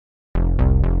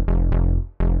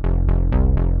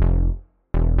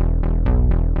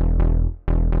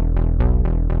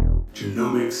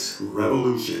Genomics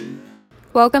Revolution.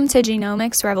 Welcome to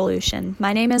Genomics Revolution.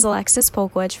 My name is Alexis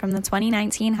Polkwich from the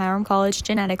 2019 Hiram College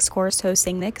Genetics course,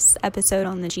 hosting this episode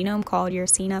on the genome called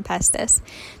Yersinia pestis.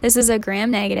 This is a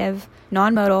gram-negative,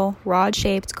 non-motile,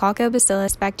 rod-shaped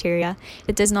Coccobacillus bacteria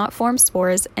that does not form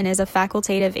spores and is a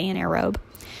facultative anaerobe.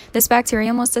 This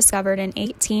bacterium was discovered in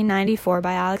 1894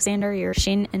 by Alexander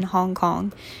Yersin in Hong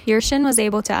Kong. Yersin was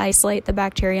able to isolate the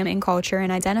bacterium in culture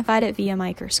and identified it via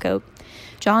microscope.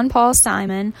 John Paul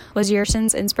Simon was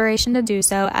Yersin's inspiration to do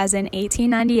so, as in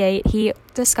 1898 he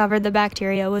discovered the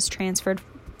bacteria was transferred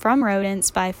from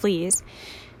rodents by fleas,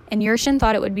 and Yersin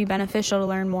thought it would be beneficial to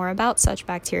learn more about such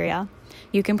bacteria.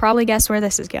 You can probably guess where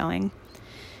this is going.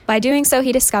 By doing so,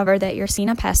 he discovered that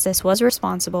Yersinia pestis was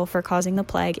responsible for causing the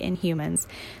plague in humans.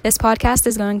 This podcast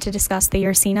is going to discuss the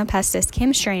Yersinia pestis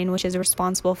Kim strain, which is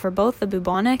responsible for both the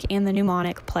bubonic and the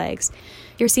pneumonic plagues.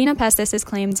 Yersinia pestis is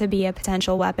claimed to be a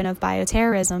potential weapon of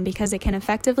bioterrorism because it can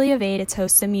effectively evade its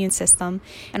host's immune system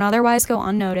and otherwise go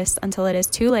unnoticed until it is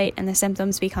too late and the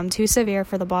symptoms become too severe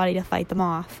for the body to fight them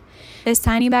off. This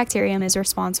tiny bacterium is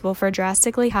responsible for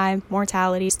drastically high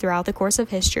mortalities throughout the course of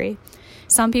history.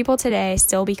 Some people today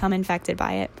still become infected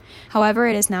by it. However,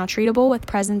 it is now treatable with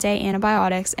present-day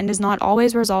antibiotics and does not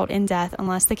always result in death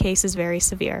unless the case is very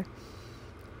severe.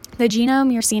 The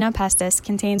genome Yersinia pestis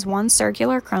contains one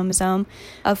circular chromosome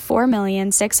of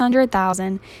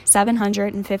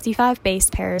 4,600,755 base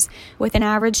pairs with an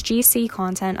average GC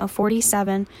content of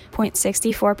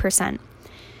 47.64%.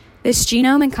 This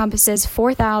genome encompasses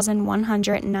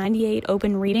 4,198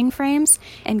 open reading frames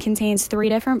and contains three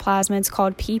different plasmids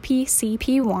called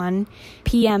PPCP1,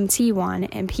 PMT1,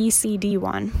 and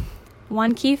PCD1.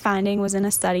 One key finding was in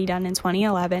a study done in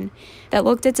 2011 that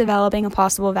looked at developing a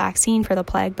possible vaccine for the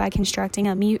plague by constructing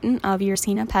a mutant of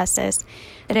Yersinia pestis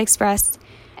that expressed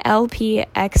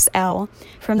LPXL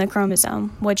from the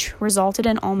chromosome, which resulted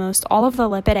in almost all of the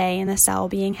lipid A in the cell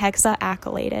being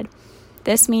hexaacylated.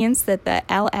 This means that the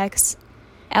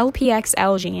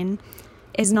LPXL gene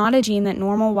is not a gene that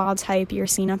normal wild-type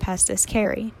Yersinia pestis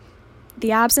carry.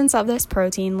 The absence of this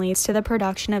protein leads to the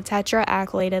production of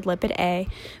tetraacylated lipid A,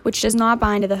 which does not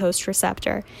bind to the host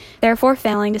receptor, therefore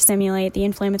failing to stimulate the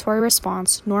inflammatory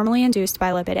response normally induced by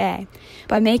lipid A.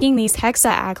 By making these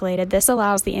hexaacylated, this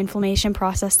allows the inflammation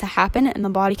process to happen and the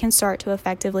body can start to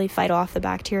effectively fight off the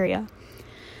bacteria.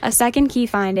 A second key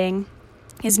finding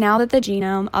is now that the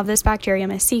genome of this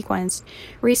bacterium is sequenced,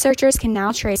 researchers can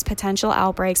now trace potential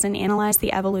outbreaks and analyze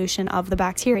the evolution of the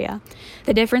bacteria.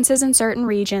 The differences in certain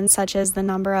regions, such as the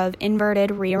number of inverted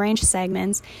rearranged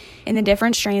segments in the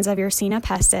different strains of Yersinia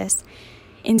pestis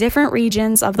in different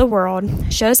regions of the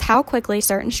world, shows how quickly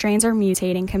certain strains are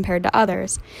mutating compared to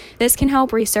others. This can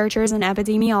help researchers and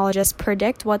epidemiologists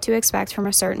predict what to expect from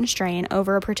a certain strain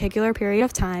over a particular period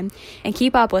of time and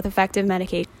keep up with effective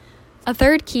medication. A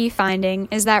third key finding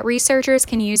is that researchers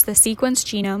can use the sequenced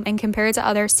genome and compare it to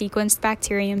other sequenced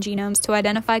bacterium genomes to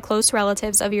identify close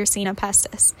relatives of Yersinia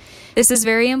pestis. This is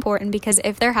very important because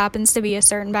if there happens to be a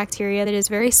certain bacteria that is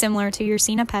very similar to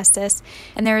Yersinia pestis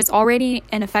and there is already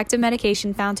an effective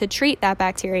medication found to treat that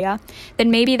bacteria,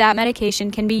 then maybe that medication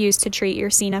can be used to treat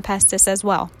Yersinia pestis as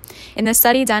well. In the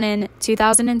study done in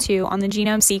 2002 on the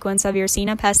genome sequence of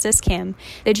Yersinia pestis Kim,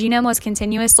 the genome was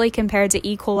continuously compared to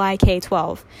E. coli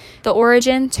K12. The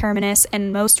origin, terminus,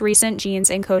 and most recent genes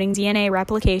encoding DNA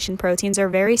replication proteins are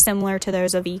very similar to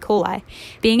those of E. coli.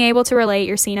 Being able to relate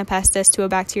Yersinia pestis to a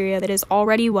bacteria that is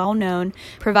already well known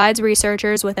provides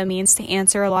researchers with a means to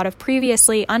answer a lot of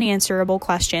previously unanswerable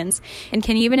questions and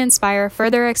can even inspire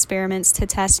further experiments to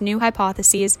test new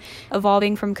hypotheses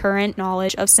evolving from current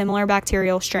knowledge of similar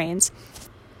bacterial strains.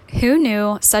 Who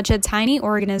knew such a tiny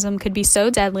organism could be so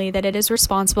deadly that it is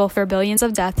responsible for billions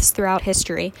of deaths throughout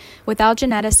history? Without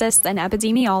geneticists and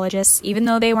epidemiologists, even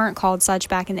though they weren't called such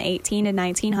back in the 1800s and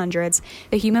 1900s,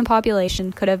 the human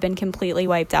population could have been completely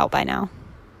wiped out by now.